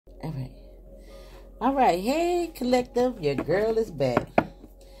All right, hey collective, your girl is back.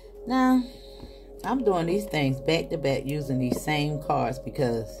 Now, I'm doing these things back to back using these same cards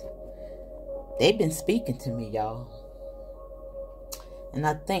because they've been speaking to me, y'all. And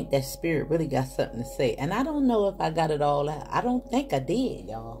I think that spirit really got something to say. And I don't know if I got it all out. I don't think I did,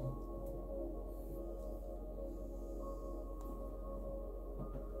 y'all.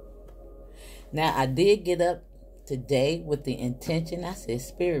 Now, I did get up today with the intention. I said,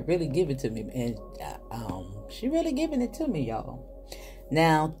 Spirit, really give it to me. And she really giving it to me, y'all.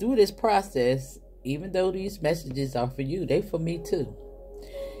 Now, through this process, even though these messages are for you, they for me too.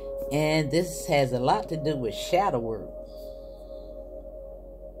 And this has a lot to do with shadow work,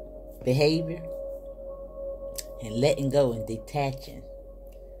 behavior, and letting go and detaching.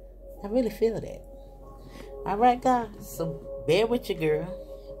 I really feel that. All right, guys. So bear with your girl.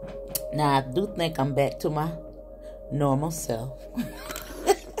 Now, I do think I'm back to my normal self.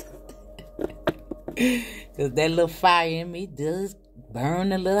 Because that little fire in me does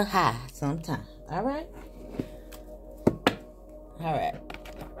burn a little high sometimes. All right? All right.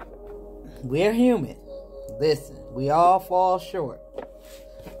 We're human. Listen, we all fall short.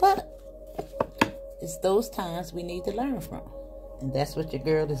 But it's those times we need to learn from. And that's what your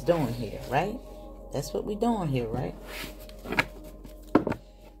girl is doing here, right? That's what we're doing here, right?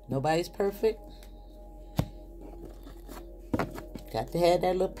 Nobody's perfect. Got to have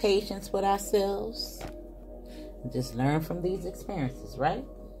that little patience with ourselves. And just learn from these experiences, right?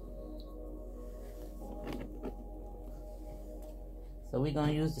 So we're going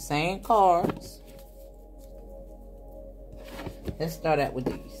to use the same cards. Let's start out with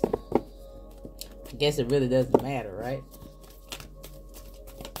these. I guess it really doesn't matter, right?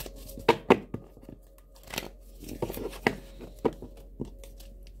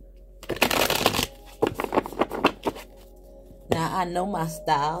 Now, I know my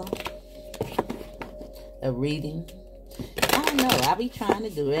style of reading. I don't know. I be trying to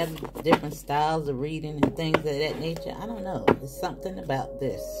do different styles of reading and things of that nature. I don't know. There's something about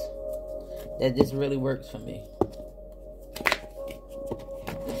this that just really works for me.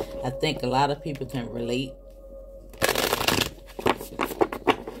 I think a lot of people can relate.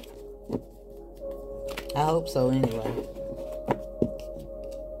 I hope so anyway.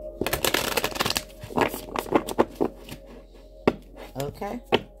 Okay?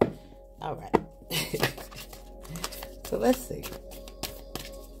 All right. So let's see.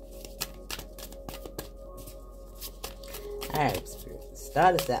 All right, Spirit.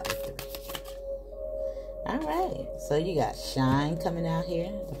 Start us out with 3. All right. So you got Shine coming out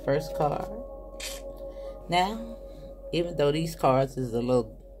here, the first card. Now, even though these cards is a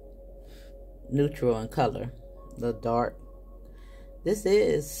little neutral in color, a little dark, this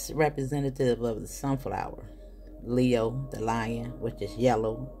is representative of the sunflower. Leo, the lion, which is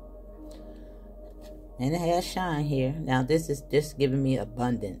yellow. And it has shine here. Now, this is just giving me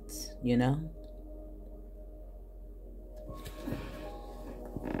abundance, you know?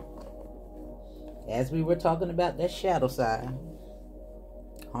 As we were talking about that shadow side,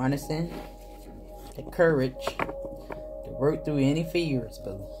 harnessing the courage to work through any fears,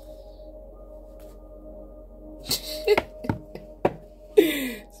 boo.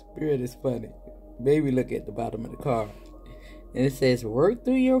 Spirit is funny. Maybe look at the bottom of the card. And it says, work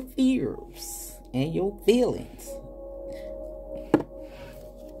through your fears and your feelings.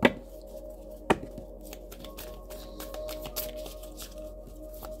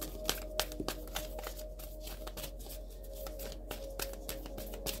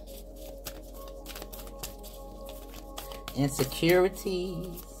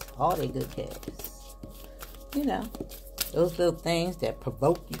 Insecurities, all they good cards. You know, those little things that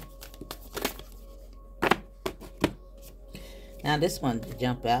provoke you. Now this one to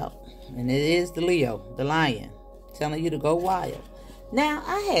jump out, and it is the Leo, the lion, telling you to go wild. Now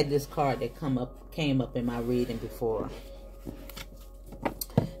I had this card that came up in my reading before.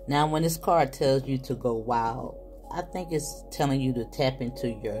 Now when this card tells you to go wild, I think it's telling you to tap into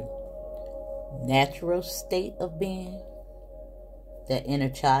your natural state of being, that inner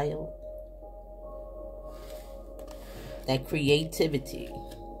child, that creativity,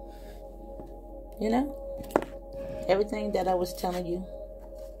 you know? Everything that I was telling you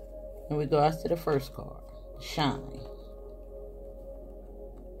in regards to the first card, shine.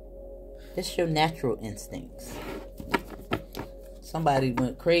 It's your natural instincts. Somebody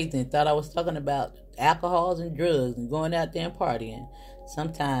went crazy and thought I was talking about alcohols and drugs and going out there and partying.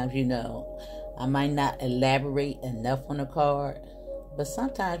 Sometimes, you know, I might not elaborate enough on the card, but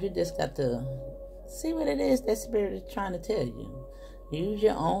sometimes you just got to see what it is that Spirit is trying to tell you. Use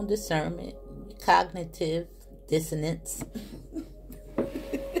your own discernment, cognitive dissonance.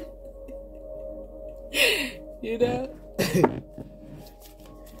 You know?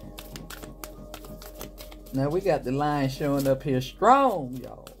 Now we got the line showing up here strong,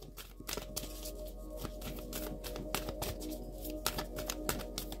 y'all.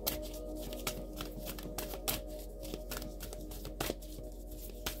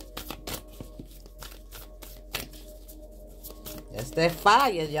 That's that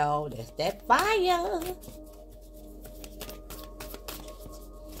fire, y'all. That's that fire.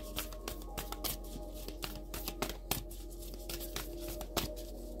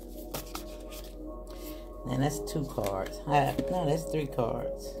 And that's 2 cards. No, that's 3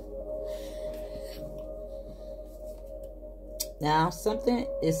 cards. Now, something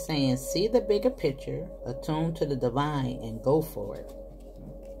is saying, see the bigger picture, attune to the divine, and go for it.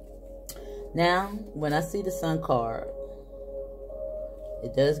 Now, when I see the Sun card,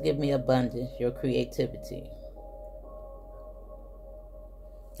 it does give me abundance, your creativity.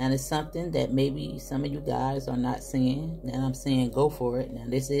 And it's something that maybe some of you guys are not seeing. Now I'm saying go for it. Now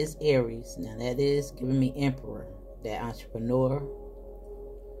this is Aries. Now that is giving me Emperor, that entrepreneur.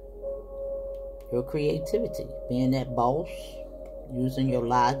 Your creativity, being that boss, using your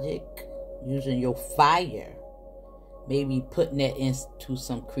logic, using your fire. Maybe putting that into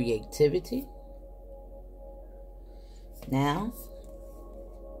some creativity. Now,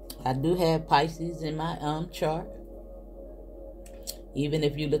 I do have Pisces in my chart. Even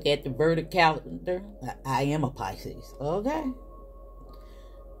if you look at the Vedic calendar, I am a Pisces. Okay.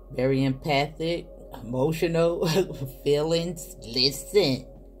 Very empathic, emotional, feelings. Listen.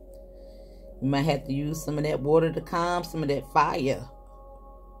 You might have to use some of that water to calm some of that fire.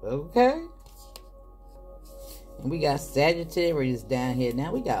 Okay. And we got Sagittarius down here.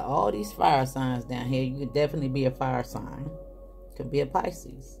 Now we got all these fire signs down here. You could definitely be a fire sign. Could be a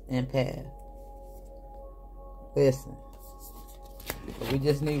Pisces, empath. Listen. So we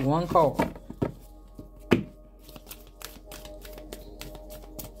just need 1 card.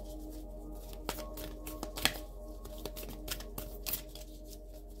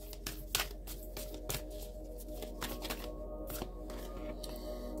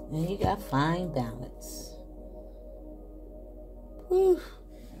 And you got fine balance. Whew.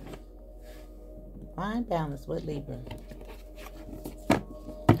 Fine balance with Libra.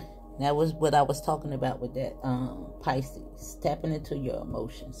 That was what I was talking about with that Pisces. Tapping into your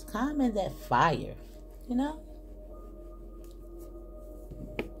emotions. Calming that fire. You know?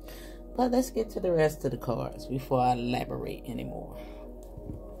 But let's get to the rest of the cards before I elaborate anymore.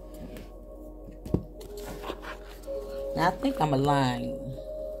 Now I think I'm aligned.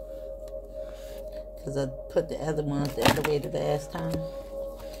 Because I put the other ones the other way the last time.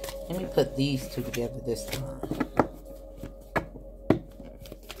 Let me put these 2 together this time.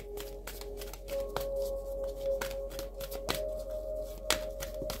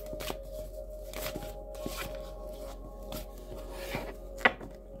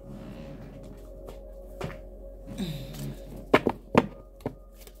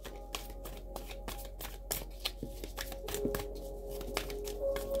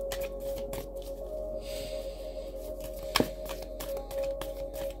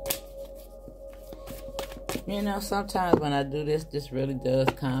 You know, sometimes when I do this, this really does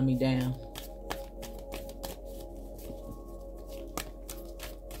calm me down.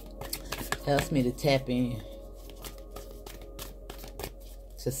 Helps me to tap in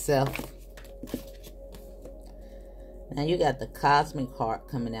to self. Now you got the cosmic heart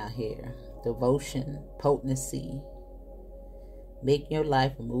coming out here. Devotion, potency. Make your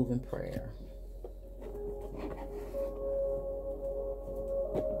life a moving prayer.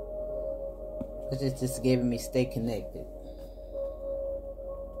 It's just giving me stay connected.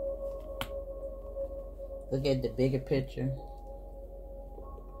 Look at the bigger picture.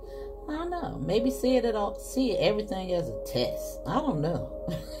 I don't know. Maybe see everything as a test. I don't know.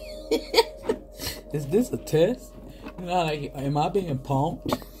 Is this a test? You know, like, am I being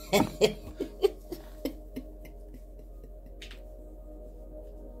punked?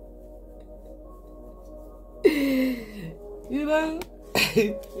 You know?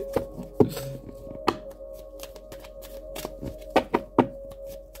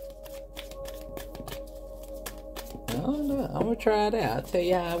 I don't know. I'm gonna try it out. I'll tell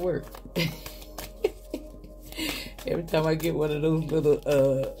you how it works. Every time I get one of those little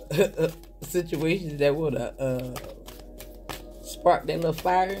situations that wanna spark that little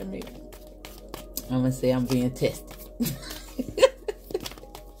fire in me, I'm gonna say I'm being tested.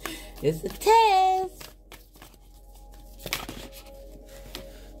 It's a test.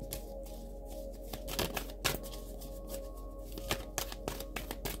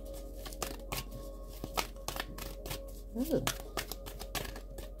 Ooh.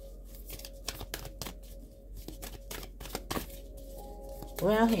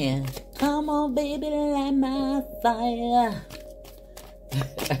 Well, here. Come on, baby, light my fire.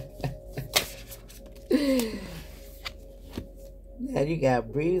 Now you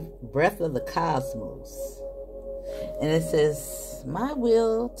got breath of the cosmos. And it says, my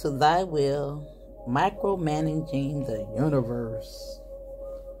will to thy will, micromanaging the universe.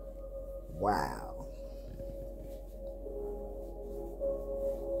 Wow.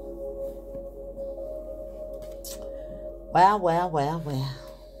 Wow, wow, wow, wow.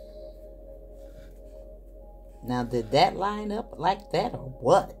 Now, did that line up like that or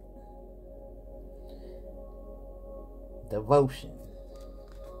what? Devotion.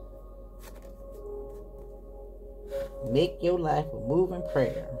 Make your life a moving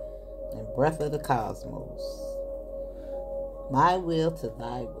prayer and breath of the cosmos. My will to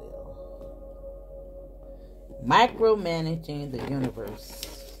thy will. Micromanaging the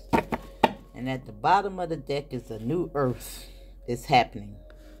universe. And at the bottom of the deck is a new earth. It's happening.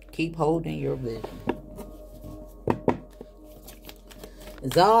 Keep holding your vision.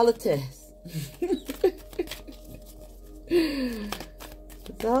 It's all a test.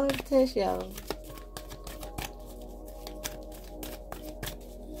 It's all a test, y'all.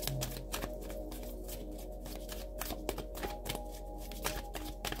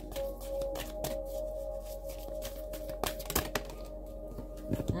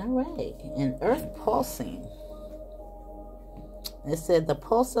 All right, and earth pulsing. It said the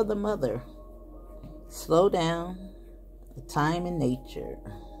pulse of the mother. Slow down. The time in nature.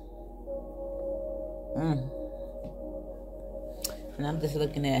 And I'm just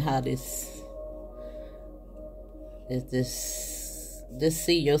looking at how this is just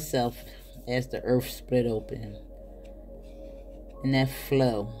see yourself as the earth split open. And that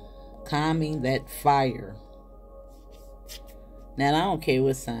flow. Calming that fire. Now, I don't care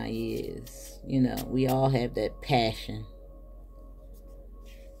what sign you is. You know, we all have that passion.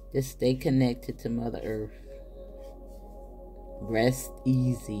 Just stay connected to Mother Earth. Rest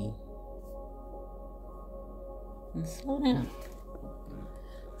easy. And slow down.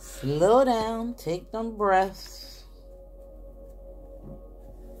 Slow down. Take them breaths.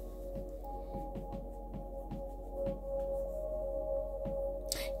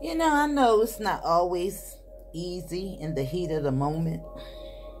 You know, I know it's not always easy in the heat of the moment.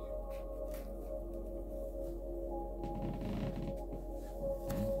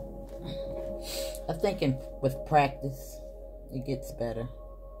 I think with practice, it gets better.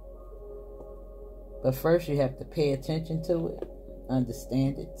 But first you have to pay attention to it,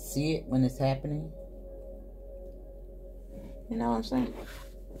 understand it, see it when it's happening. You know what I'm saying?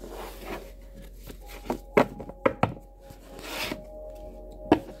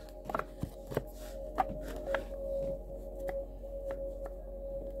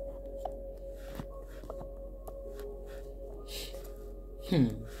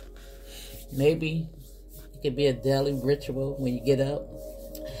 Maybe it could be a daily ritual when you get up.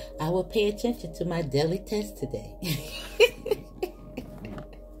 I will pay attention to my daily test today.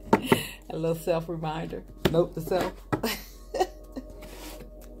 A little self-reminder. Note to self.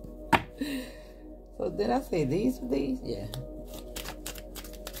 So did I say these for these? Yeah.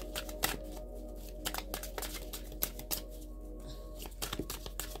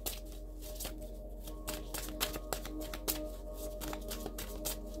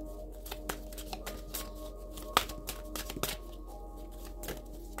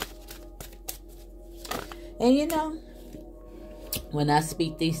 And you know, when I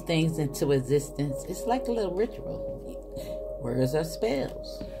speak these things into existence, it's like a little ritual. Words are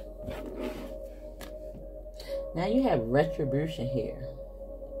spells. Now you have retribution here.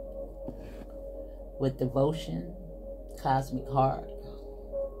 With devotion, cosmic heart.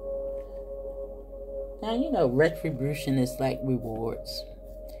 Now you know retribution is like rewards.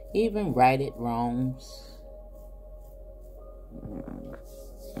 Even righted wrongs.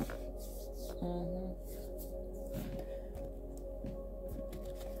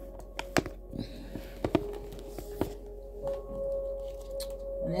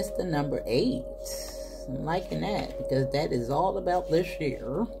 And it's the number 8. I'm liking that because that is all about this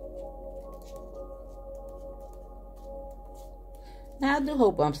year. Now I do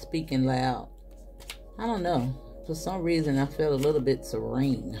hope I'm speaking loud. I don't know. For some reason I feel a little bit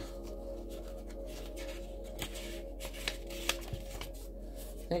serene.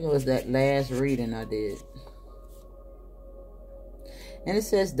 I think it was that last reading I did. And it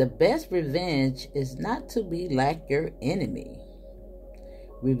says the best revenge is not to be like your enemy.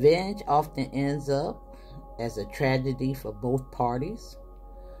 Revenge often ends up as a tragedy for both parties.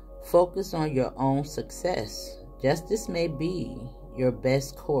 Focus on your own success. Justice may be your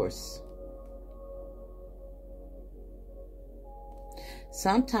best course.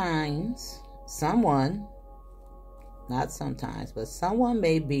 Sometimes, not sometimes, but someone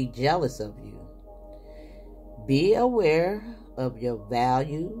may be jealous of you. Be aware of your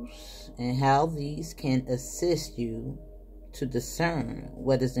values and how these can assist you to discern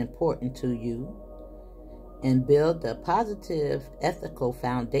what is important to you and build a positive ethical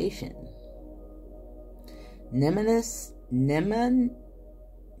foundation. Jealous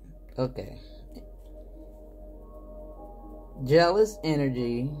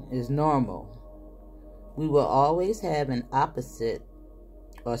energy is normal. We will always have an opposite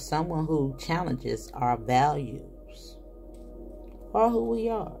or someone who challenges our values or who we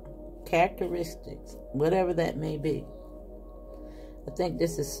are, characteristics, whatever that may be. I think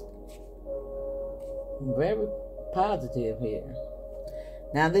this is very positive here.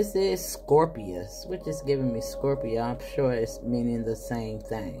 Now this is Scorpius, which is giving me Scorpio. I'm sure it's meaning the same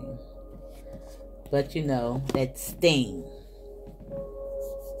thing. But you know, that sting.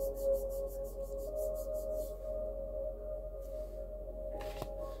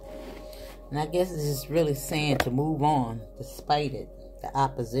 And I guess this is really saying to move on despite it, the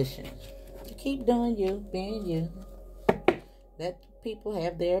opposition. To keep doing you, being you. Let people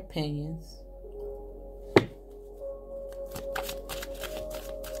have their opinions.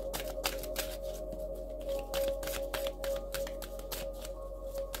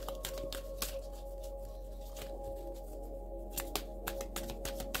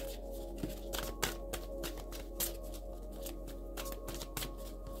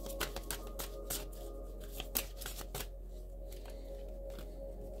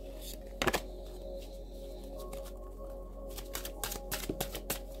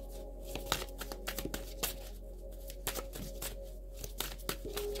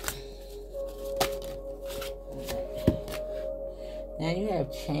 Now you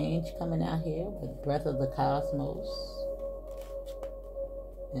have change coming out here with Breath of the Cosmos.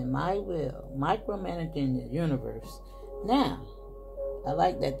 And my will, micromanaging the universe. Now, I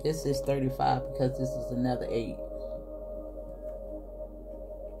like that this is 35 because this is another 8.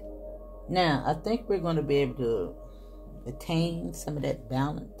 Now, I think we're going to be able to attain some of that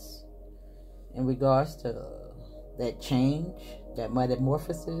balance in regards to that change, that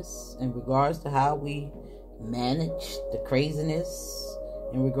metamorphosis, in regards to how we manage the craziness,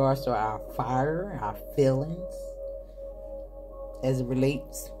 in regards to our fire, our feelings, as it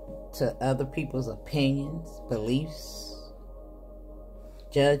relates to other people's opinions, beliefs,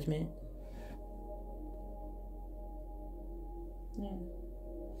 judgment.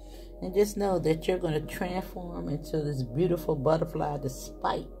 And just know that you're going to transform into this beautiful butterfly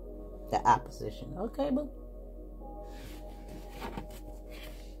despite the opposition. Okay, boo?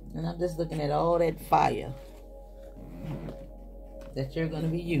 And I'm just looking at all that fire that you're going to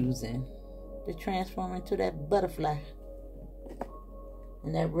be using to transform into that butterfly.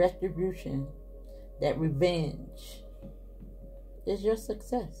 And that retribution, that revenge, is your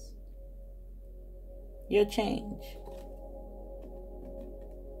success. Your change.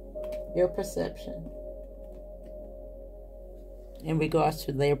 Your perception. In regards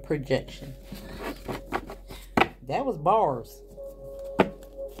to their projection. That was bars.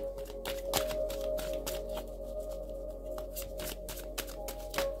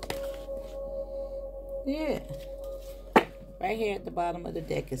 Yeah. Right here at the bottom of the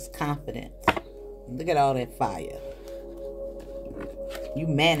deck is confidence. Look at all that fire. You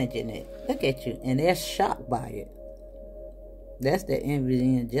managing it. Look at you. And they're shocked by it. That's the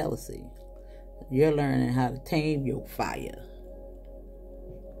envy and jealousy. You're learning how to tame your fire.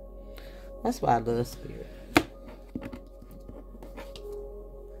 That's why I love Spirit.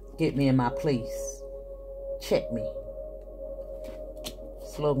 Get me in my place. Check me.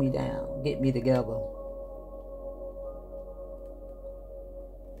 Slow me down. Get me together.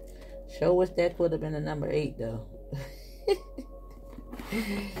 Sure wish that would have been a number 8 though.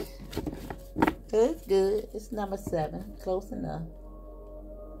 It's good. It's number 7. Close enough.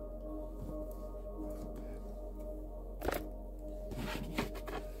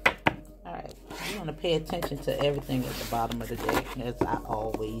 Alright. You want to pay attention to everything at the bottom of the deck, as I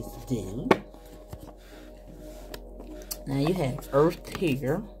always do. Now you have Earth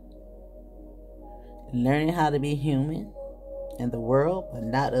here. Learning how to be human in the world, but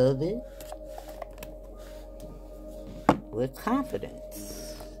not of it. With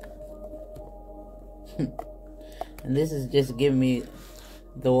confidence. And this is just giving me,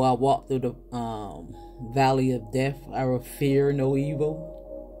 though I walk through the valley of death, I will fear no evil.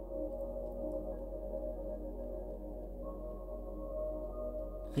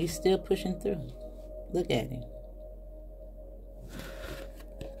 He's still pushing through. Look at him.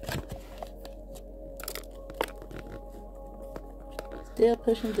 still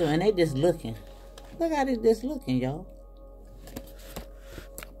pushing through. And they just looking. Look how they just looking, y'all.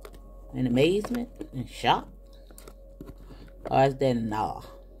 In amazement and shock. Or is that an awe?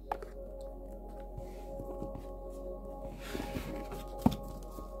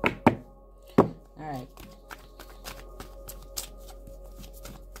 Alright.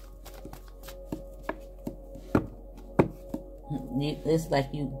 It's like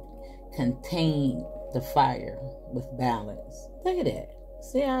you contain the fire with balance. Look at that.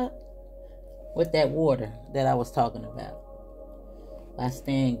 See how, with that water that I was talking about, by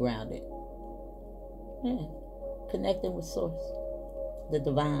staying grounded. Yeah. Connecting with source, the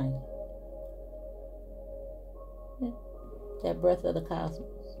divine. Yeah. That breath of the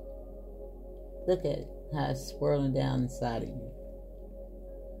cosmos. Look at it, how it's swirling down inside of you.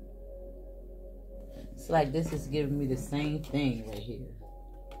 It's like this is giving me the same thing right here.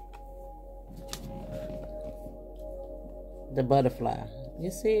 The butterfly.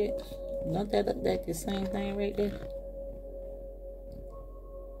 You see it? Don't that look like the same thing right there?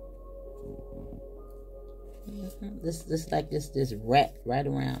 This like this rat right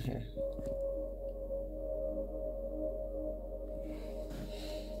around her.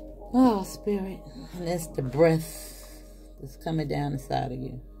 Oh, spirit. And that's the breath that's coming down inside of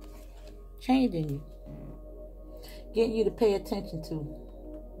you. Changing you. Getting you to pay attention to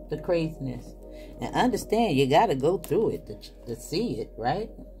the craziness. And understand you gotta go through it to see it, right?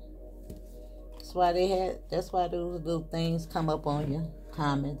 That's why those little things come up on you.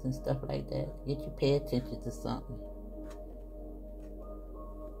 Comments and stuff like that. Get you pay attention to something.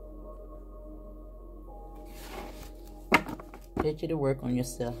 Get you to work on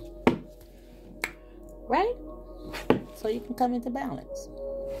yourself. Right? So you can come into balance.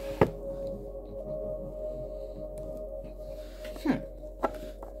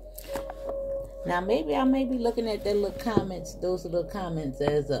 Now maybe I may be looking at those little comments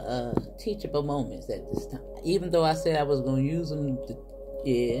as a teachable moments at this time. Even though I said I was going to use them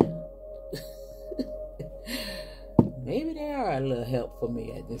yeah. Maybe they are a little help for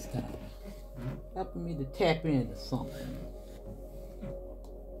me at this time. Helping me to tap into something.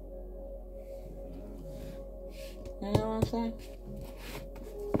 You know what I'm saying?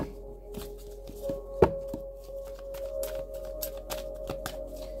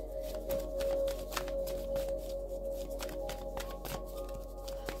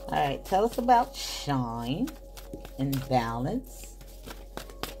 Alright, tell us about shine and balance.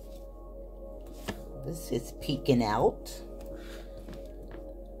 This is peeking out.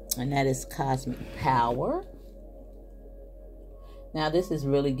 And that is cosmic power. Now this is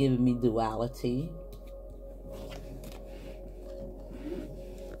really giving me duality.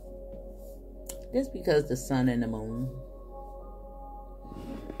 Just because the sun and the moon.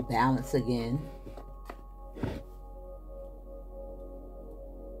 Balance again.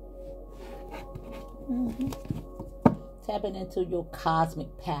 Tapping into your cosmic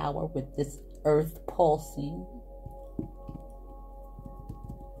power with this earth pulsing.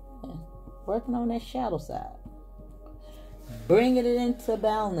 Yeah. Working on that shadow side. Bringing it into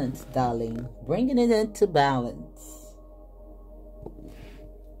balance, darling. Bringing it into balance.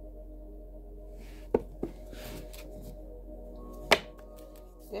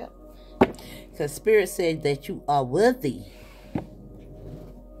 Yep. Because Spirit said that you are worthy.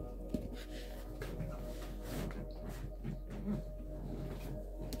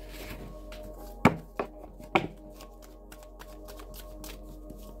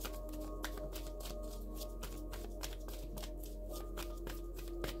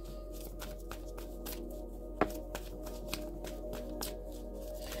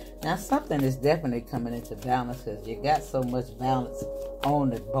 Now something is definitely coming into balance because you got so much balance on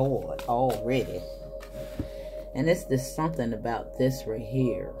the board already. And it's just something about this right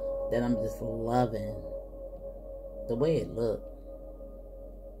here that I'm just loving. The way it looked.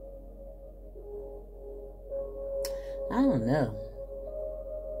 I don't know.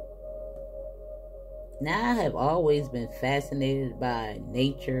 Now I have always been fascinated by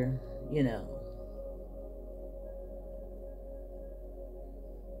nature, you know.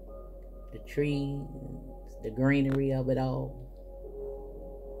 The trees, the greenery of it all.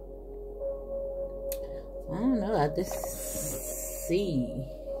 I don't know, I just see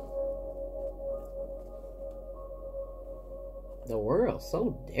the world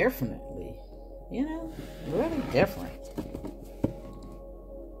so differently, you know, really different.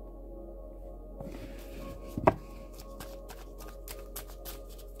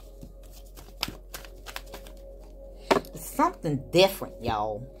 It's something different,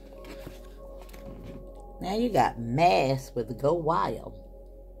 y'all. Now you got mass with go wild.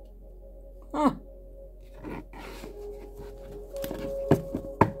 Huh.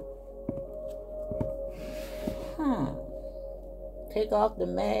 Take off the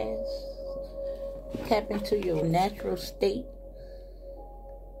mask. Tap into your natural state.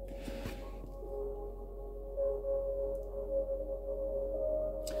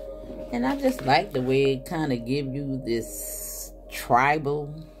 And I just like the way it kind of give you this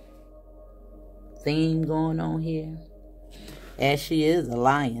tribal theme going on here. As she is a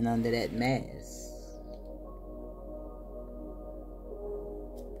lion under that mask.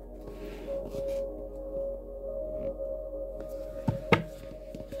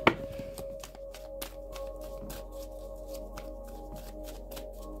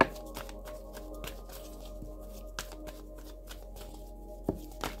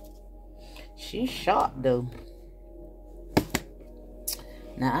 She's sharp though.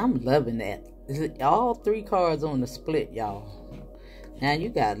 Now I'm loving that. All 3 cards on the split, y'all. Now you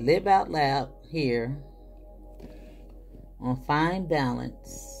got Live Out Loud here on Fine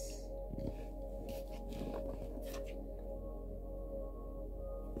Balance.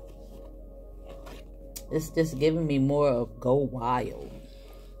 It's just giving me more of Go Wild.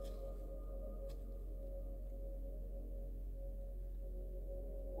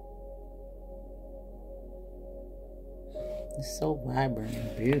 It's so vibrant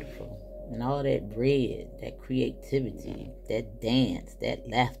and beautiful. And all that red, that creativity, that dance, that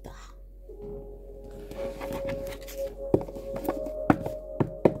laughter.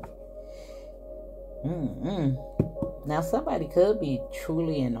 Now somebody could be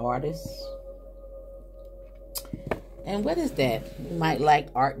truly an artist. And what is that? You might like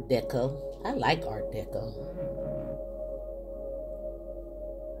Art Deco. I like Art Deco.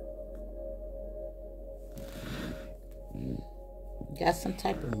 Got some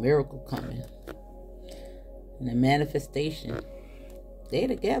type of miracle coming. And a manifestation. They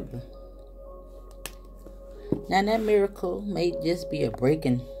together. Now that miracle may just be a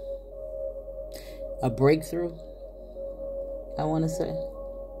breakthrough, I want to say.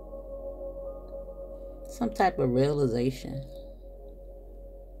 Some type of realization.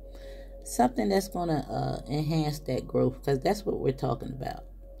 Something that's going to enhance that growth. Because that's what we're talking about.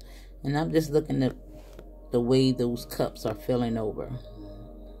 And I'm just looking at the way those cups are filling over.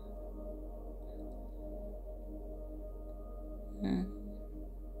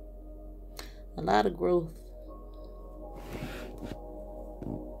 A lot of growth.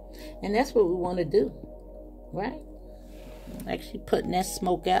 And that's what we want to do. Right? Actually putting that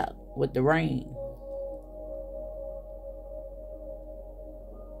smoke out with the rain.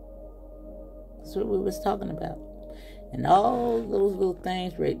 That's what we was talking about. And all those little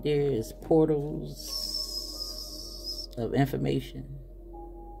things right there is portals of information,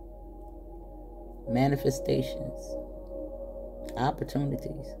 manifestations,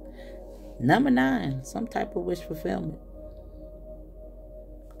 opportunities. Number 9, some type of wish fulfillment.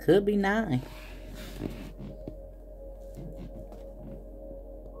 Could be 9.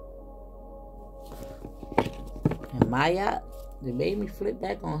 And Maya, they made me flip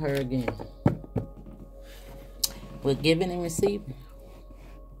back on her again. With giving and receiving.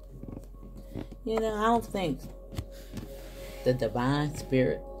 You know, I don't think the divine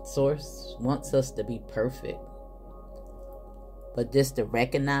spirit source wants us to be perfect, but just to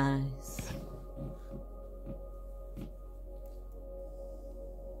recognize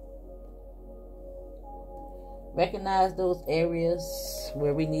those areas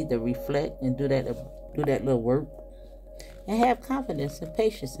where we need to reflect and do that little work, and have confidence and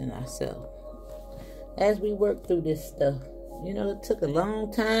patience in ourselves as we work through this stuff. You know, it took a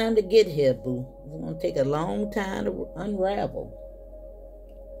long time to get here, boo. It's going to take a long time to unravel.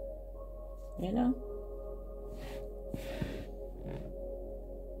 You know?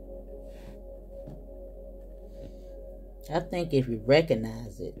 I think if you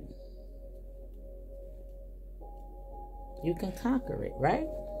recognize it, you can conquer it, right?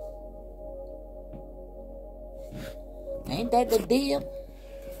 Ain't that the deal?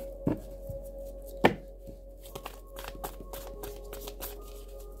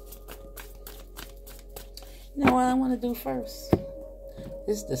 You know what I want to do first?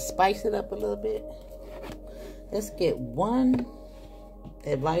 Just to spice it up a little bit. Let's get one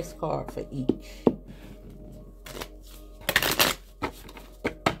advice card for each.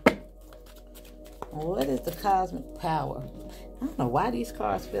 What is the cosmic power? I don't know why these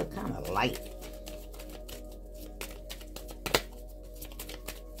cards feel kind of light.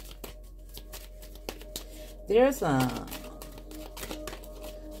 There's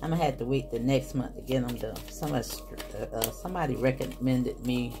I'm gonna have to wait the next month to get them done. Somebody recommended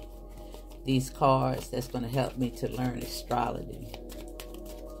me these cards that's gonna help me to learn astrology.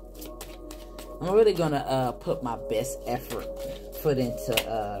 I'm really gonna put my best foot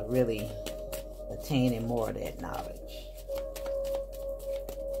into really attaining more of that knowledge.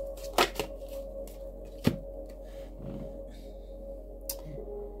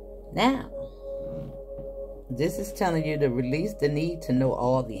 Now, this is telling you to release the need to know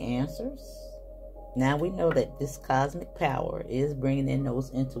all the answers. Now we know that this cosmic power is bringing in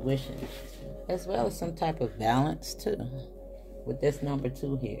those intuitions, as well as some type of balance too, with this number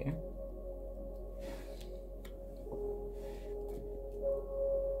 2 here.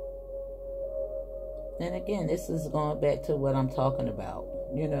 And again, this is going back to what I'm talking about,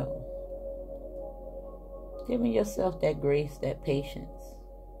 you know. Giving yourself that grace, that patience.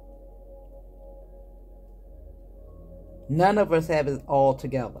 None of us have it all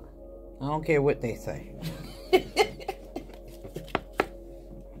together. I don't care what they say.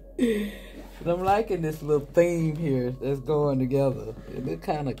 But I'm liking this little theme here that's going together. And it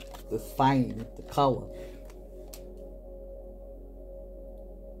kind of the same, the color.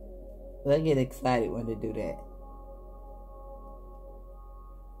 But I get excited when they do that.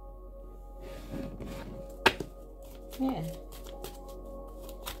 Yeah.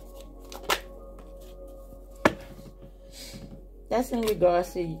 That's in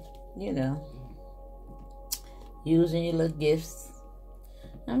regards to, you know, using your little gifts.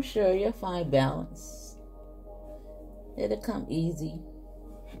 I'm sure you'll find balance. It'll come easy.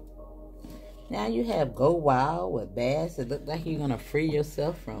 Now you have go wild with bass. It looks like you're going to free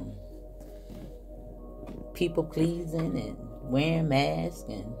yourself from people pleasing and wearing masks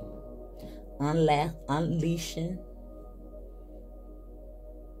and unleashing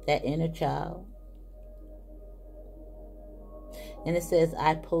that inner child. And it says,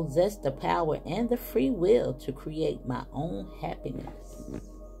 I possess the power and the free will to create my own happiness.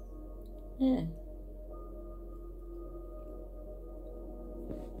 Yeah.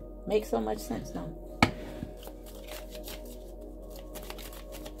 Makes so much sense now.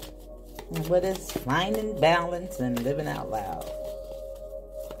 And what is finding balance and living out loud?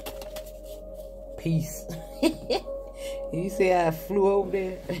 Peace. You see how I flew over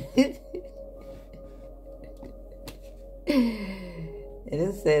there? And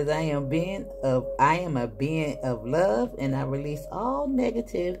it says, I am a being of love, and I release all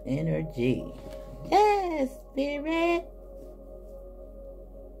negative energy. Yes, Spirit.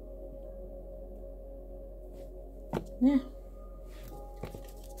 Yeah.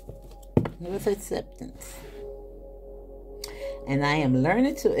 With acceptance. And I am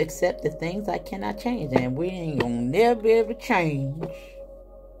learning to accept the things I cannot change. And we ain't gonna never be able to change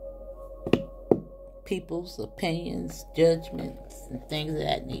people's opinions, judgments, and things of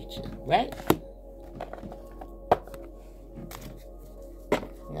that nature, right?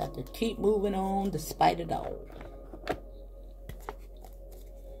 You have to keep moving on despite it all.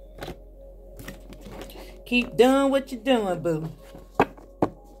 Keep doing what you're doing, boo.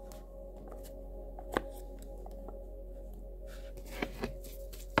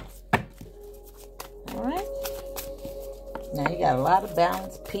 All right. Now you got a lot of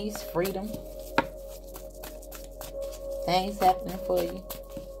balance, peace, freedom. Things happening for you.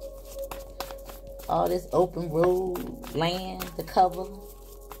 All this open road, land to cover.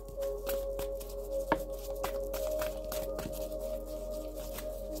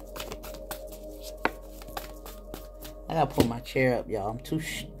 I gotta pull my chair up, y'all. I'm too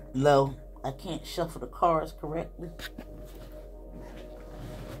low. I can't shuffle the cards correctly.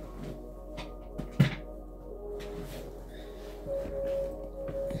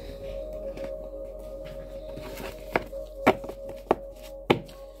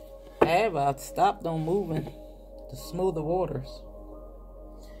 I've stopped on moving to smoother waters.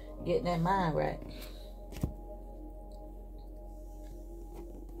 Getting that mind right.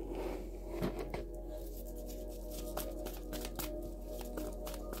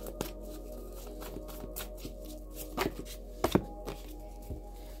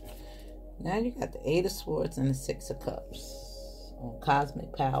 Now you got the 8 of Swords and the 6 of Cups. On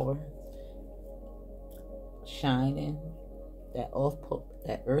cosmic power. Shining. That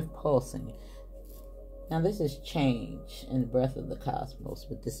earth pulsing. Now this is change in the breath of the cosmos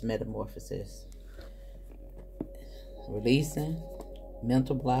with this metamorphosis. Releasing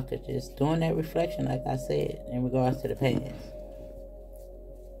mental blockages. Doing that reflection, like I said, in regards to the past.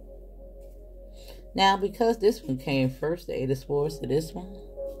 Now, because this one came first, the 8 of Swords to this one,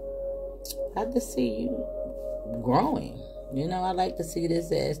 I just see you growing. You know, I like to see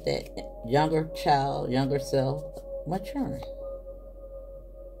this as that younger child, younger self, maturing.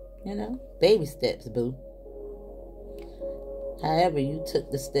 You know, baby steps, boo. However you took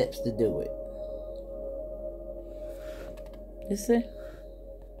the steps to do it. You see?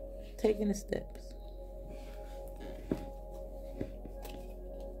 Taking the steps.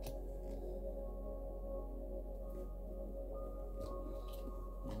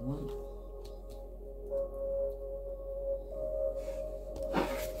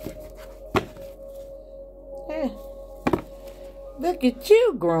 Look at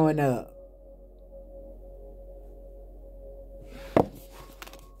you growing up.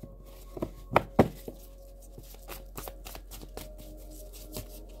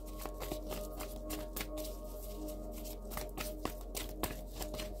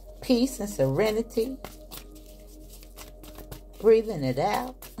 Peace and serenity. Breathing it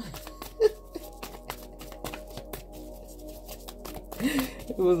out.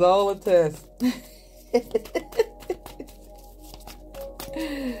 It was all a test.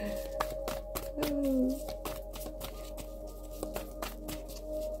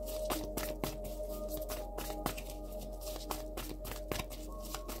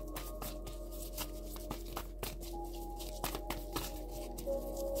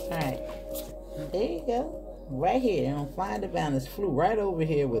 Alright, there you go. Right here on Find the Balance. Flew right over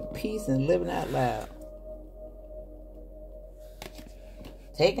here with peace and living out loud.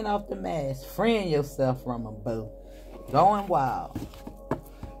 Taking off the mask. Freeing yourself from them, boo. Going wild.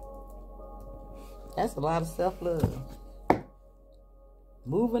 That's a lot of self-love.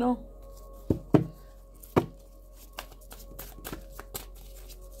 Moving on.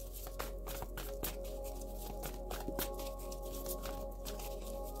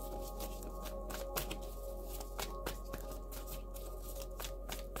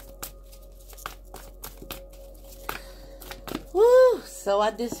 Woo! So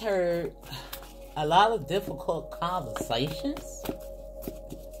I just heard a lot of difficult conversations.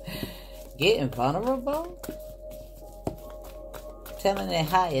 Getting vulnerable. Telling it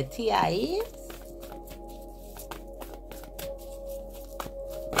how your TI is.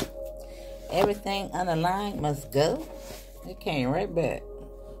 Everything unaligned must go. It came right back.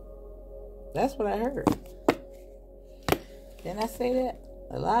 That's what I heard. Didn't I say that?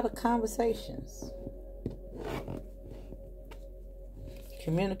 A lot of conversations.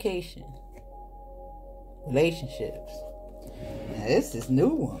 Communication. Relationships. Now this is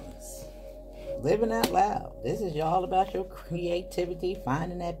new ones. Living out loud. This is all about your creativity,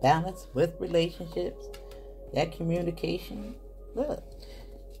 finding that balance with relationships, that communication. Look,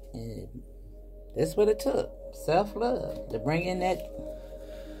 and that's what it took. Self-love to bring in that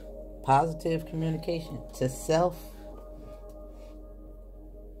positive communication to self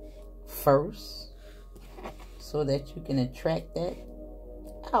first, so that you can attract that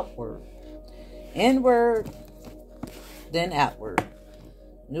outward. Inward, then outward.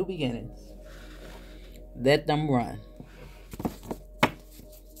 New beginnings. Let them run.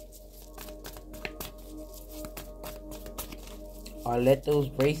 Or let those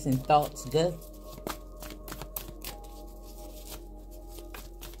racing thoughts go.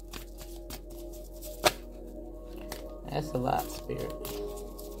 That's a lot, Spirit.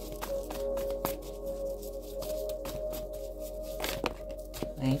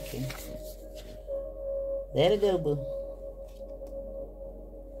 Thank you. Let it go, boo.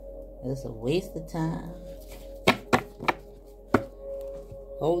 It's a waste of time.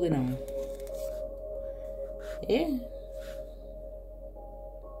 Holding on. Yeah.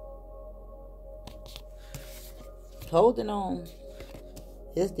 Holding on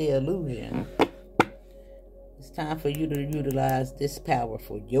is the illusion. It's time for you to utilize this power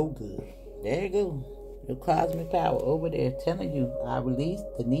for your good. There you go. Your cosmic power over there telling you, I release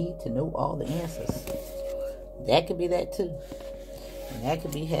the need to know all the answers. That could be that too. And that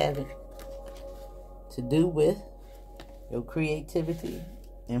could be having to do with your creativity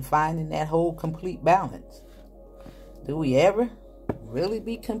and finding that whole complete balance. Do we ever really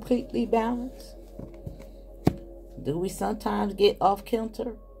be completely balanced? Do we sometimes get off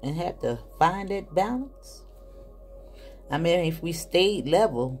kilter and have to find that balance? I mean, if we stayed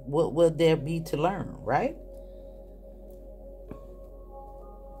level, what would there be to learn, right?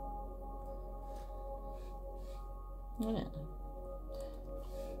 Yeah.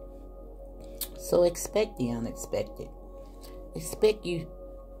 So expect the unexpected. Expect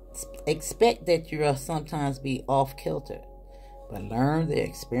that you'll sometimes be off kilter, but learn the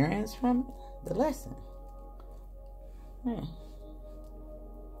experience from it, the lesson. Yeah.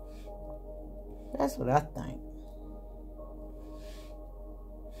 That's what I think.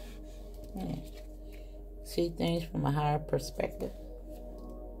 Yeah. See things from a higher perspective.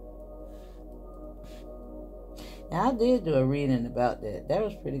 Now, I did do a reading about that. That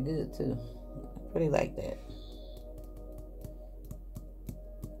was pretty good too. I pretty like that.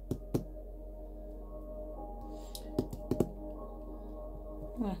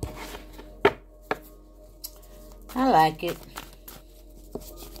 I like it.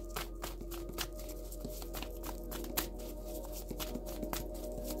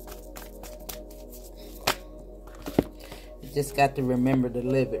 You just got to remember to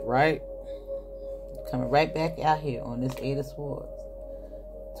live it, right? Coming right back out here on this Eight of Swords.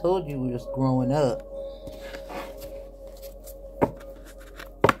 Told you we was growing up.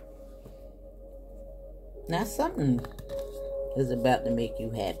 Now something is about to make you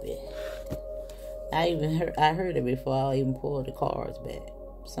happy. I heard it before I even pulled the cards back.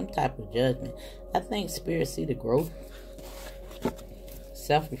 Some type of judgment. I think Spirit see the growth.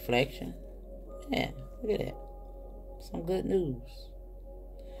 Self-reflection. Yeah, look at that. Some good news.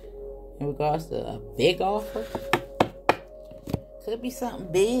 In regards to a big offer. Could be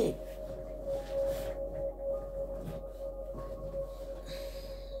something big.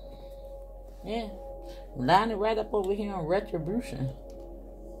 Yeah. Line it right up over here on retribution.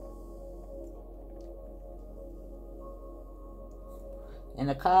 And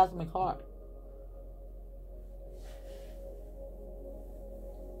the cosmic heart.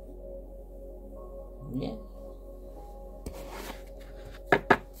 Yeah.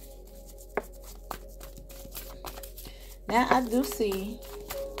 Now I do see,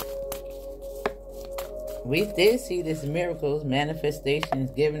 we did see this miracles,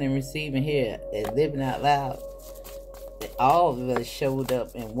 manifestations, giving and receiving here at Living Out Loud. All of us showed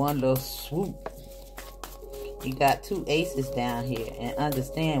up in one little swoop. You got two aces down here, and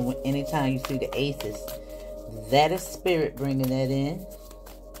understand when anytime you see the aces, that is Spirit bringing that in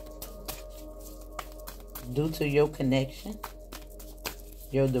due to your connection,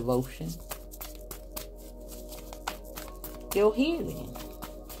 your devotion, your healing.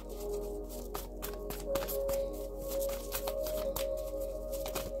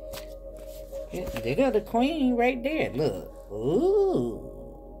 They got the Queen right there. Look. Ooh.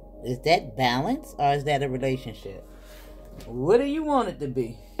 Is that balance or is that a relationship? What do you want it to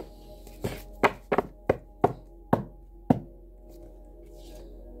be?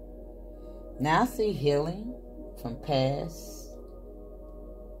 Now I see healing from past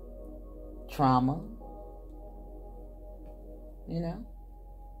trauma. You know?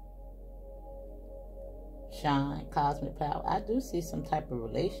 Shine, cosmic power. I do see some type of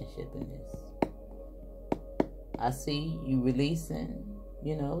relationship in this. I see you releasing,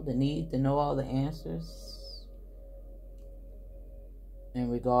 you know, the need to know all the answers in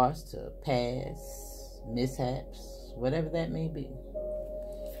regards to past mishaps, whatever that may be.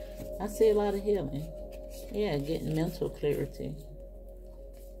 I see a lot of healing. Yeah, getting mental clarity.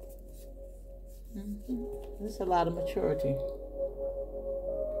 There's a lot of maturity.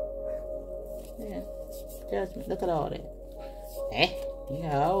 Yeah, judgment. Look at all that. Eh? You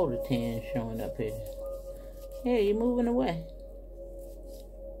got all the tens showing up here. Yeah, you're moving away.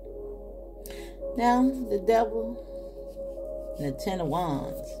 Now, the Devil and the Ten of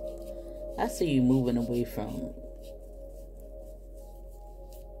Wands. I see you moving away from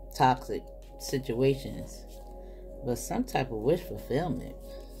toxic situations, but some type of wish fulfillment.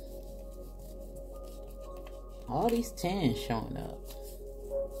 All these tens showing up.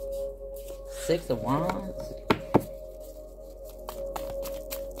 Six of Wands.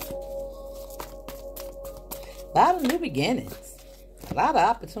 A lot of new beginnings. A lot of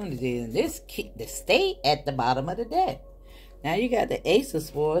opportunities. And this to stay at the bottom of the deck. Now you got the Ace of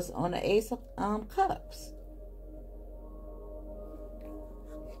Swords on the Ace of Cups.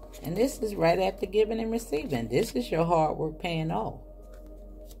 And this is right after giving and receiving. This is your hard work paying off.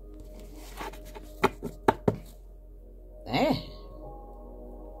 Man.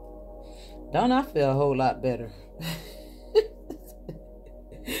 Don't I feel a whole lot better?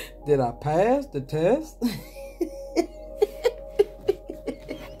 Did I pass the test?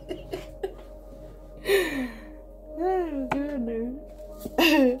 Oh, goodness.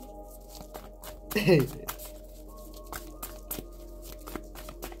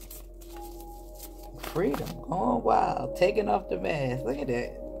 Freedom, going wild, taking off the mask. Look at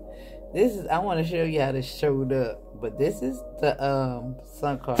that. This is, I want to show you how this showed up. But this is the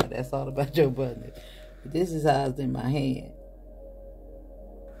Sun card. That's all about your button. This is how it's in my hand.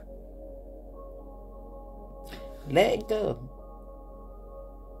 Let it go.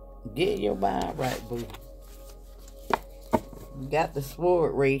 Get your mind right, boo. You got the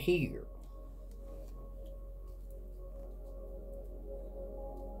sword right here.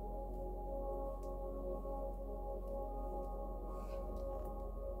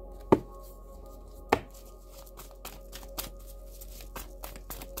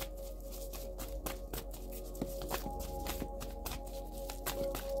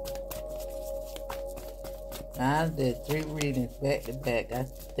 I did 3 readings back to back. I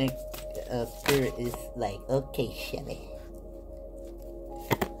think Spirit is like, okay, Shelly.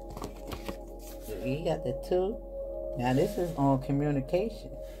 So you got the 2. Now this is on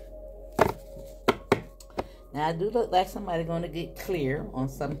communication. Now, I do look like somebody going to get clear on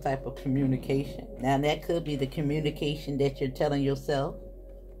some type of communication. Now, that could be the communication that you're telling yourself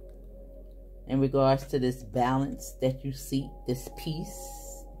in regards to this balance that you seek, this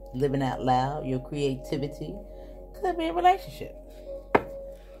peace, living out loud, your creativity. Could be a relationship.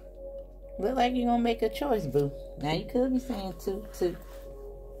 Look like you're going to make a choice, boo. Now, you could be saying two.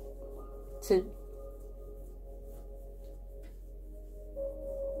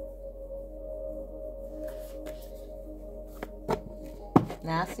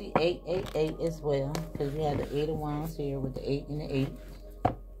 Now, I see 888 as well, because we have the 8 of Wands here with the 8 and the 8.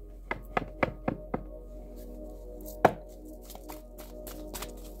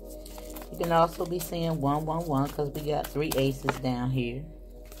 You can also be seeing 111, because we got 3 aces down here.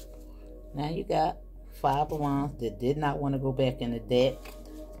 Now, you got 5 of Wands that did not want to go back in the deck.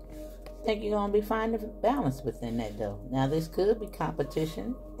 I think you're going to be finding balance within that, though. Now, this could be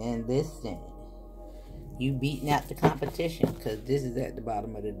competition, and this thing. You beating out the competition, because this is at the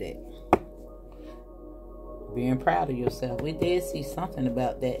bottom of the deck. Being proud of yourself. We did see something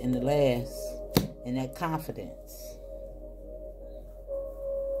about that in the last, in that confidence.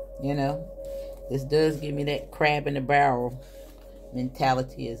 You know, this does give me that crab in the barrel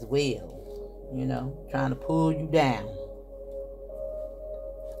mentality as well. You know, trying to pull you down.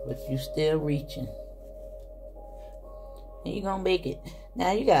 But you still reaching. And you're going to make it.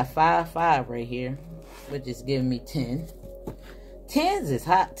 Now, you got 5 right here, which is giving me 10. 10s is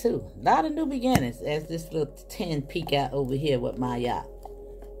hot, too. A lot of new beginnings as this little 10 peek out over here with my yacht.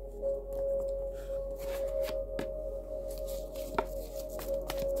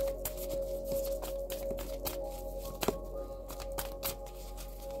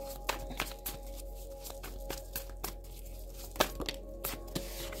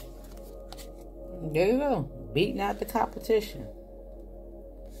 There you go. Beating out the competition.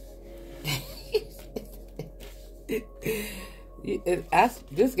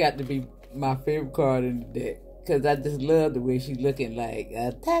 This got to be my favorite card in the deck. Because I just love the way she's looking like,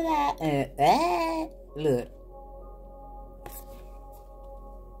 ta-da, and look.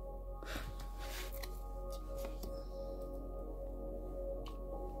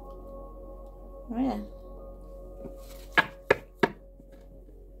 Yeah.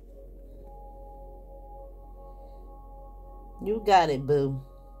 You got it, boo.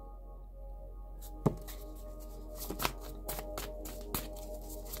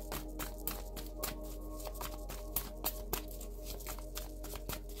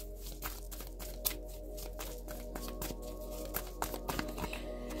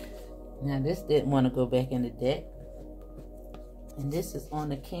 Now, this didn't want to go back in the deck. And this is on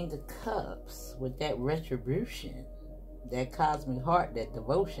the King of Cups with that retribution, that cosmic heart, that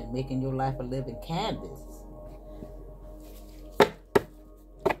devotion, making your life a living canvas.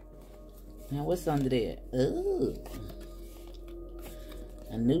 Now, what's under there? Ooh.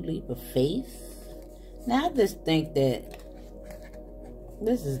 A new leap of faith. Now, I just think that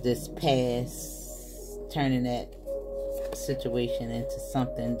this is this past, turning that situation into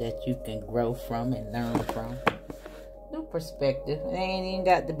something that you can grow from and learn from. New perspective. It ain't even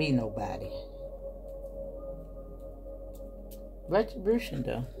got to be nobody. Retribution,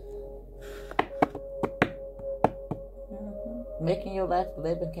 though. Making your life a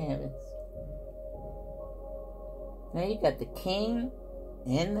living canvas. Now you got the King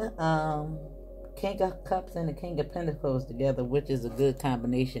and the King of Cups and the King of Pentacles together, which is a good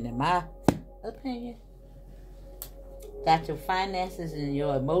combination in my opinion. Got your finances and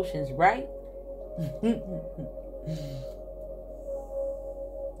your emotions right.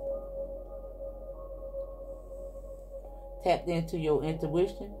 Tapped into your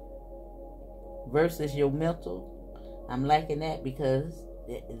intuition versus your mental. I'm liking that because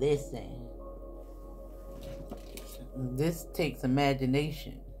listen, this takes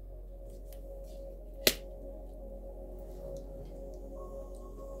imagination.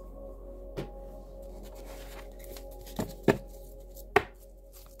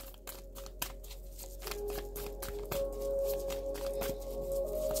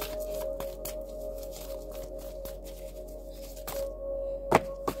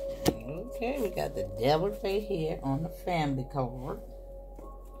 Okay, we got the devil right here on the family card.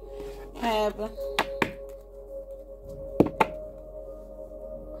 However,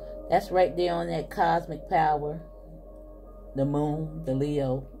 that's right there on that cosmic power. The moon, the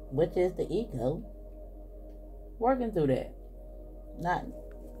Leo, which is the ego. Working through that. Not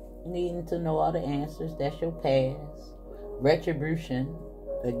needing to know all the answers. That's your past. Retribution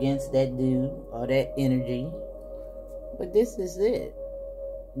against that dude or that energy. But this is it.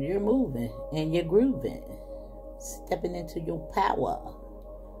 You're moving and you're grooving. Stepping into your power.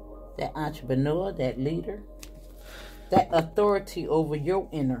 That entrepreneur, that leader. that authority over your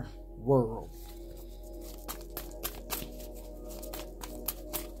inner world.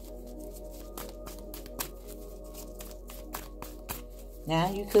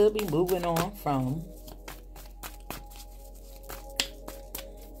 Now you could be moving on from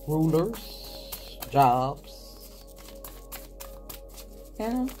rulers, jobs, you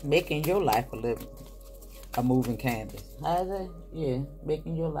know, making your life a moving canvas. How's that? Yeah,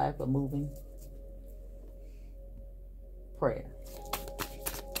 making your life a moving prayer.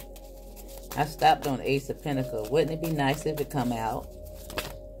 I stopped on Ace of Pentacles. Wouldn't it be nice if it come out?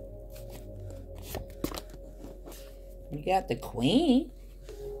 You got the Queen.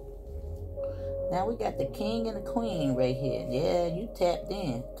 Now we got the King and the Queen right here. Yeah, you tapped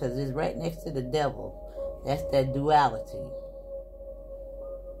in because it's right next to the Devil. That's that duality.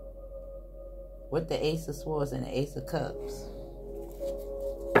 With the Ace of Swords and the Ace of Cups.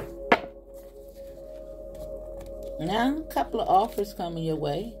 Now, a couple of offers coming your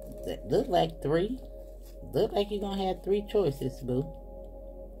way. That look like 3. Look like you're going to have 3 choices, boo.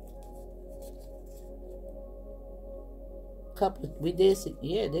 Couple, we did see,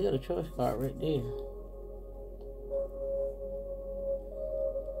 yeah, they got a choice card right there.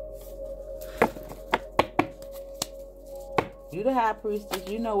 You the High Priestess,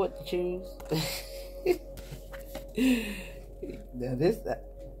 you know what to choose. Now this,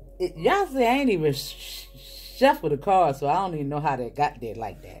 y'all say I ain't even shuffle the cards, so I don't even know how they got there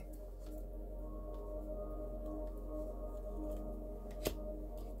like that.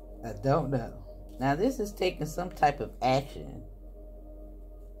 I don't know. Now this is taking some type of action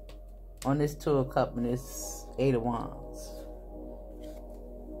on this 2 of Cups and this 8 of Wands.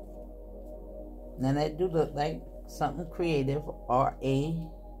 Now that do look like something creative or a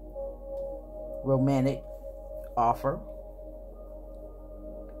romantic offer.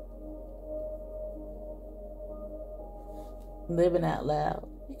 Living out loud.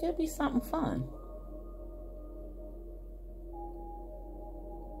 It could be something fun.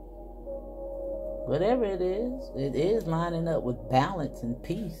 Whatever it is lining up with balance and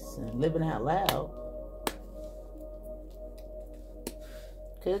peace and living out loud.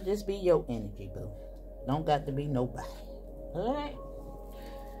 Could just be your energy, boo. Don't got to be nobody. Alright?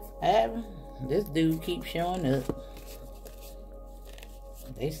 However, this dude keeps showing up.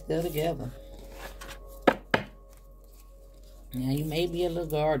 They still together. Now, you may be a little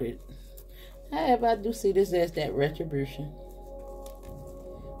guarded. However, I do see this as that retribution.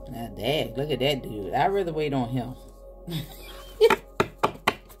 Now, dad, look at that dude. I'd rather wait on him.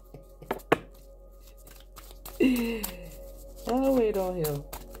 I'll wait on him.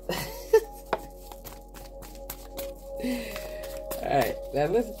 Alright, now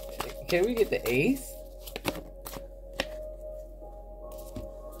can we get the Ace?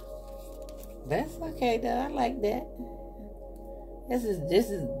 That's okay though, I like that. That's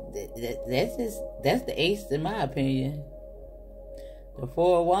the Ace in my opinion. The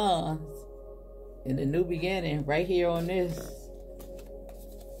 4 of Wands in the new beginning right here on this.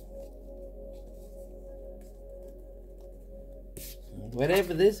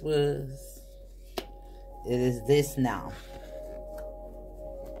 Whatever this was, it is this now.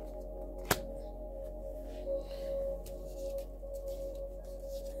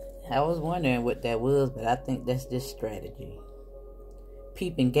 I was wondering what that was, but I think that's just strategy.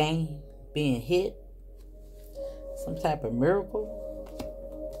 Peeping game, being hit, some type of miracle.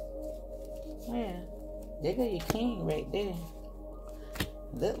 Yeah, there go your king right there.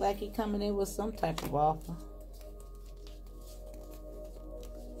 Look like he coming in with some type of offer.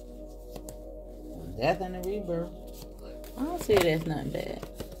 Death and the rebirth. I don't see that's nothing bad.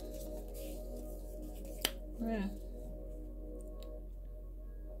 Yeah.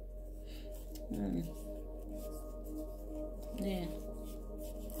 Yeah.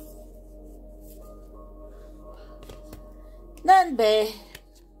 Nothing bad.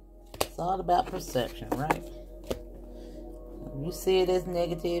 It's all about perception, right? If you see it as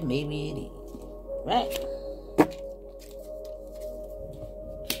negative, maybe it is. Right?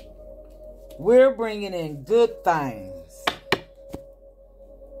 We're bringing in good things.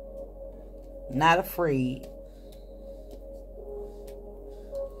 Not afraid.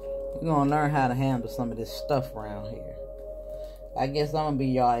 We're going to learn how to handle some of this stuff around here. I guess I'm going to be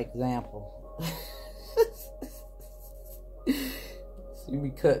your example. See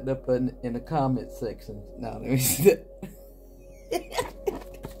me cutting up in the comment section. Now, let me see.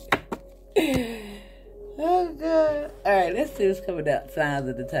 Oh, God. Alright, let's see what's coming out. Signs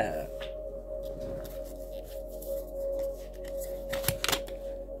of the time.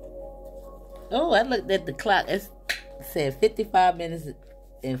 Oh, I looked at the clock. It said 55 minutes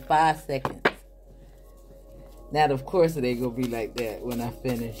and 5 seconds. Now, of course, it ain't gonna be like that when I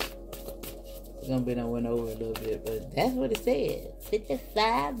finish. It's gonna be, I went over a little bit, but that's what it said.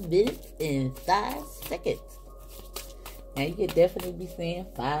 55 minutes and 5 seconds. Now, you could definitely be saying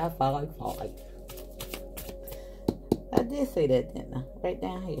 555. I did say that, didn't I? Right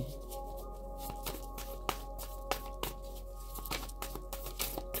down here.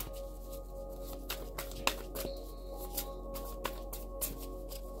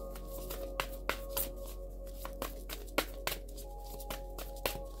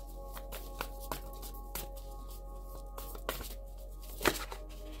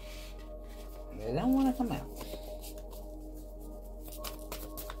 They don't want to come out.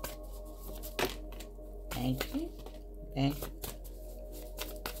 Thank you. Thank you.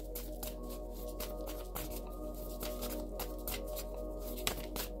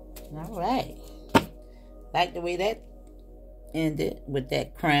 All right. Like the way that ended with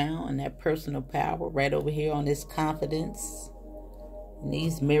that crown and that personal power right over here on this confidence and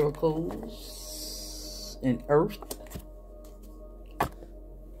these miracles in earth.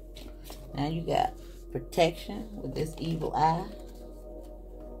 Now you got protection with this evil eye,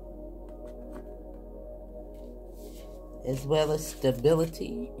 as well as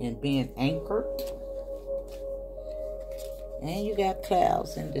stability and being anchored. And you got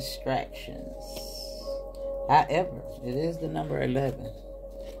clouds and distractions. However, it is the number 11.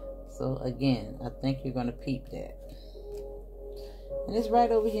 So again, I think you're going to peep that. And it's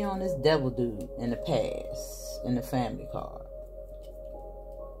right over here on this devil dude in the past, in the family card.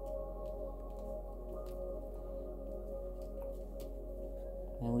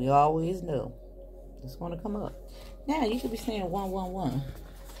 And we always know it's going to come up. Now, you could be saying 111.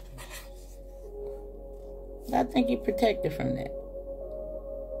 I think you're protected from that.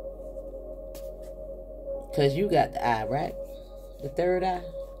 Because you got the eye, right? The third eye.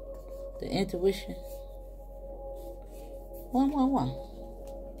 The intuition. 111.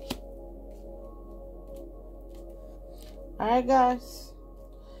 Alright, guys.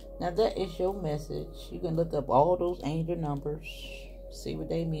 Now, that is your message. You can look up all those angel numbers. See what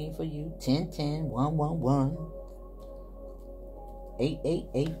they mean for you. 1010, 111,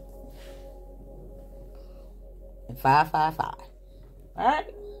 888, and 555.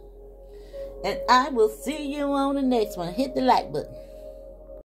 Alright? And I will see you on the next one. Hit the like button.